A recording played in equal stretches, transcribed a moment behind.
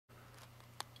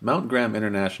Mount Graham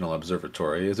International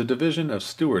Observatory is a division of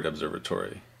Steward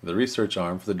Observatory, the research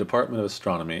arm for the Department of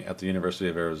Astronomy at the University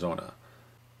of Arizona.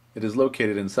 It is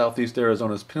located in southeast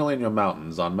Arizona's Pinaleño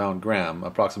Mountains on Mount Graham,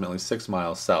 approximately 6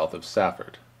 miles south of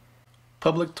Safford.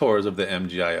 Public tours of the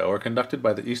MGIO are conducted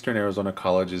by the Eastern Arizona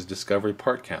College's Discovery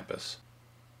Park campus.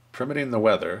 Permitting the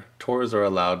weather, tours are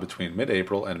allowed between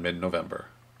mid-April and mid-November.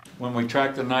 When we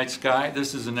track the night sky,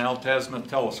 this is an altazimuth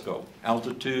telescope,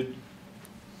 altitude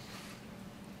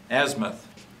azimuth,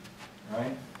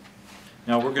 right?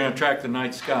 Now we're going to track the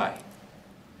night sky.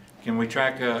 Can we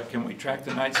track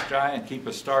the night sky and keep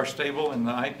a star stable in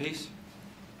the eyepiece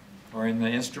or in the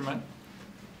instrument?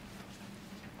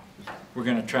 We're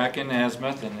going to track in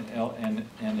azimuth and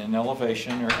in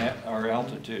elevation or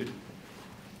altitude,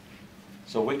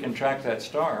 so we can track that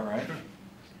star, right?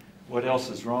 What else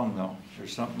is wrong though?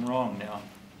 There's something wrong now.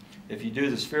 If you do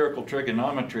the spherical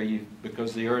trigonometry,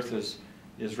 because the Earth is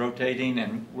rotating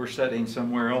and we're sitting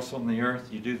somewhere else on the Earth,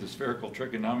 you do the spherical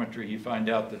trigonometry, you find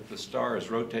out that the star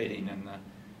is rotating in the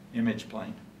image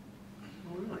plane.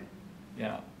 Oh, really?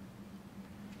 Yeah.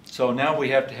 So now we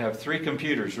have to have 3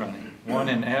 computers running, one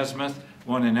in azimuth,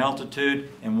 one in altitude,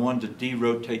 and one to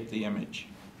derotate the image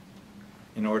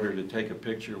in order to take a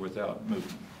picture without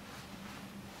movement.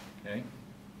 Okay?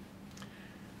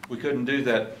 We couldn't do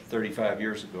that 35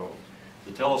 years ago.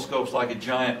 The telescope's like a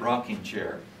giant rocking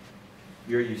chair.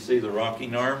 Here you see the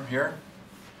rocking arm here.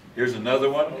 Here's another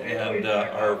one, and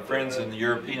our friends in the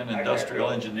European Industrial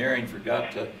Engineering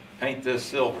forgot to paint this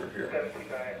silver here,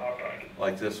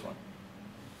 like this one.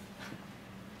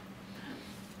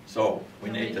 So we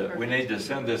need to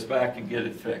send this back and get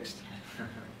it fixed.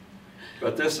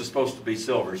 But this is supposed to be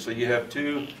silver, so you have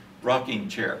 2 rocking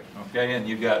chair, okay, and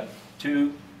you've got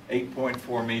 2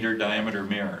 8.4 meter diameter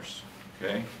mirrors,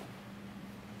 okay.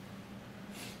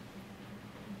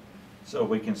 So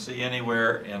we can see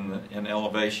anywhere in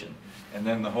elevation. And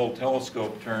then the whole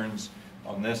telescope turns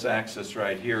on this axis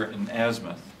right here in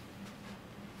azimuth.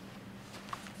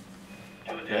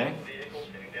 Okay?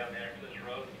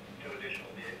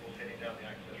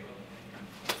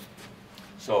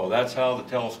 So that's how the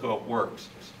telescope works.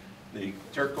 The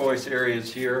turquoise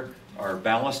areas here are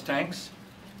ballast tanks.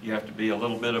 You have to be a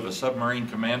little bit of a submarine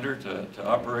commander to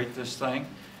operate this thing,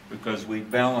 because we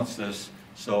balance this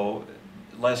so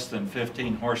less than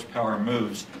 15 horsepower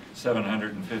moves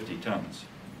 750 tons.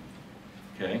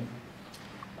 Okay?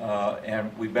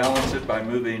 And we balance it by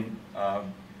moving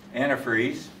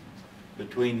antifreeze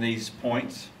between these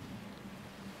points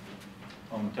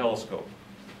on the telescope.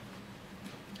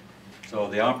 So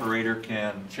the operator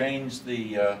can change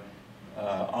the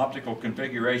optical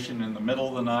configuration in the middle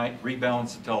of the night,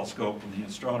 rebalance the telescope, and the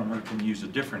astronomer can use a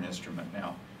different instrument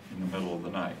now in the middle of the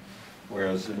night.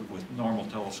 Whereas with normal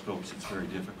telescopes, it's very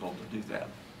difficult to do that.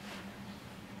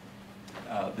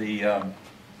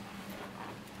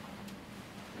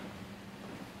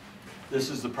 This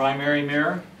is the primary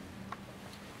mirror.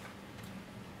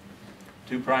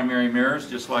 2 primary mirrors,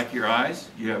 just like your eyes.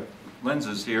 You have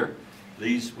lenses here.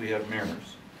 These, we have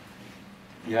mirrors.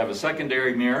 You have a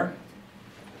secondary mirror.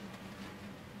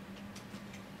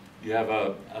 You have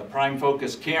a prime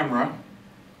focus camera.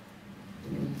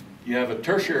 You have a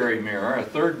tertiary mirror, a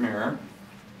 3rd mirror.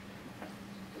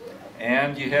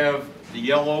 And you have the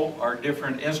yellow are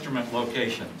different instrument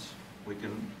locations.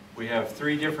 We have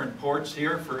 3 different ports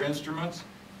here for instruments,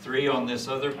 3 on this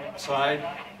other side.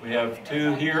 We have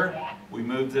 2 here. We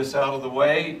move this out of the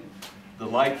way. The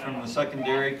light from the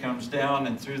secondary comes down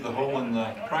and through the hole in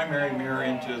the primary mirror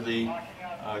into the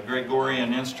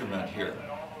Gregorian instrument here.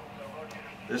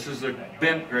 This is a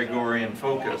bent Gregorian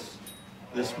focus.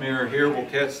 This mirror here will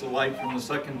catch the light from the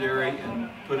secondary and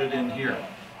put it in here.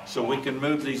 So we can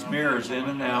move these mirrors in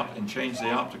and out and change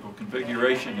the optical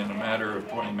configuration in a matter of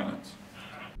 20 minutes.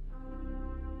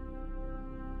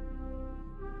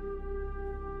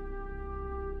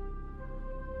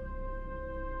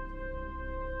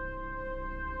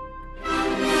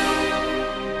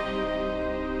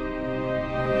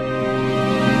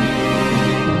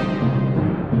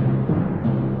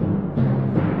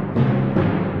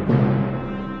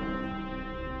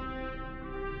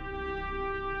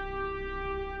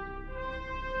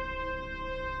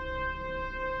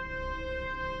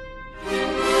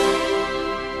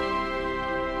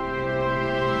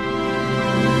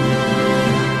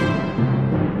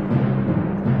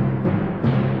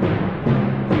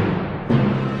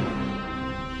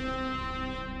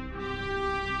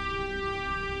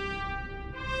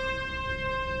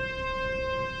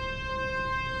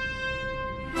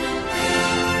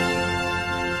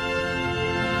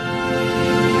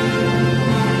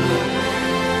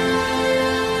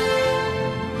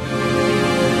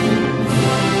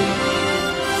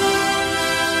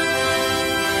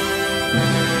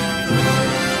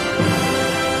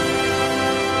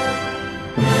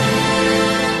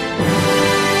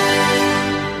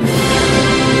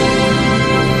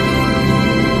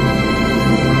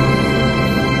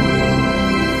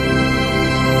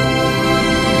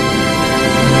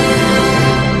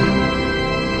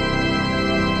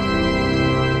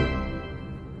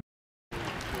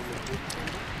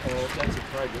 It's a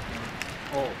private one.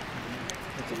 Oh,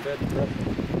 it's a bed private.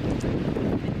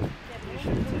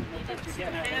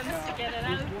 Hands to get it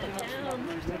out of town.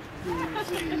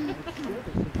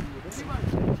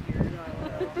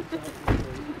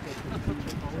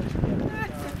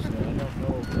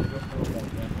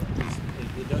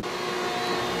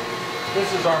 This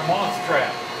is our moth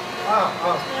trap.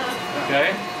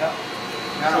 Okay?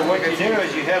 So what you do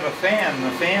is you have a fan.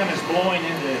 The fan is blowing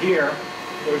into here.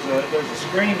 There's a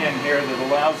screen in here that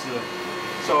allows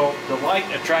so the light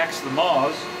attracts the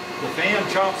moths. The fan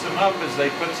chops them up as they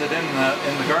puts it in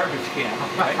the garbage can.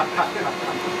 Right?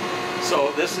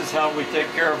 So this is how we take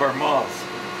care of our moths.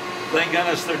 Thank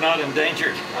goodness they're not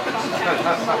endangered.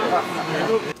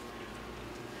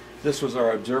 This was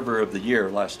our Observer of the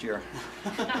Year last year.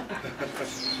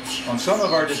 On some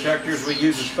of our detectors we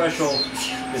use a special,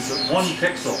 it's a 1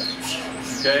 pixel,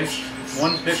 okay?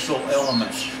 1 pixel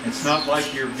element. It's not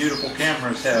like your beautiful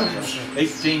cameras have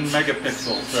 18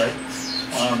 megapixels, right?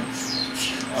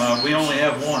 We only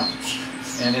have 1.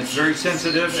 And it's very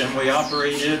sensitive, and we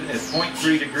operate it at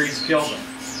 0.3 degrees Kelvin.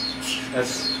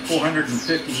 That's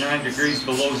 459 degrees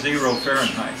below 0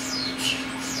 Fahrenheit.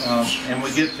 And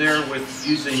we get there with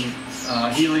using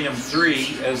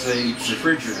helium-3 as a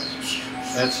refrigerant.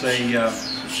 That's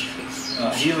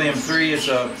helium-3 is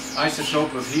an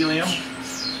isotope of helium.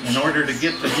 In order to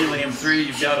get to helium-3,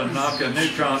 you've got to knock a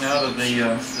neutron out of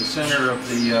the center of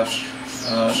the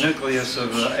nucleus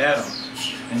of the atom.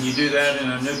 And you do that in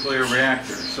a nuclear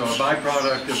reactor. So a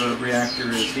byproduct of a reactor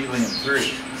is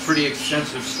helium-3. Pretty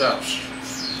expensive stuff.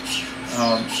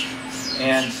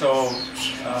 And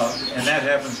that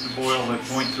happens to boil at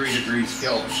 0.3 degrees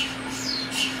Kelvin.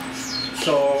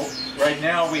 So right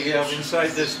now we have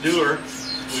inside this dewar,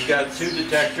 we've got 2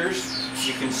 detectors.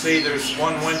 You can see there's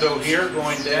one window here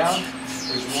going down.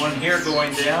 There's one here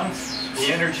going down.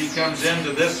 The energy comes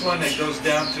into this one. It goes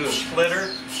down to a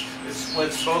splitter. It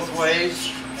splits both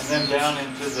ways and then down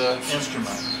into the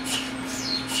instrument.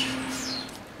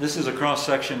 This is a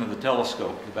cross-section of the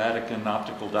telescope, the Vatican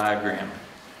optical diagram.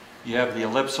 You have the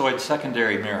ellipsoid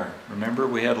secondary mirror. Remember,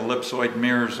 we had ellipsoid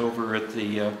mirrors over at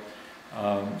the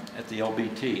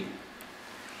LBT.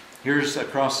 Here's a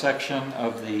cross-section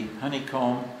of the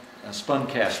honeycomb spun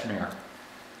cast mirror.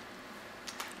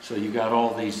 So you got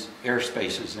all these air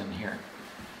spaces in here.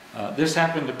 This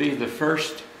happened to be the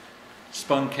first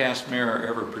spun cast mirror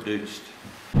ever produced.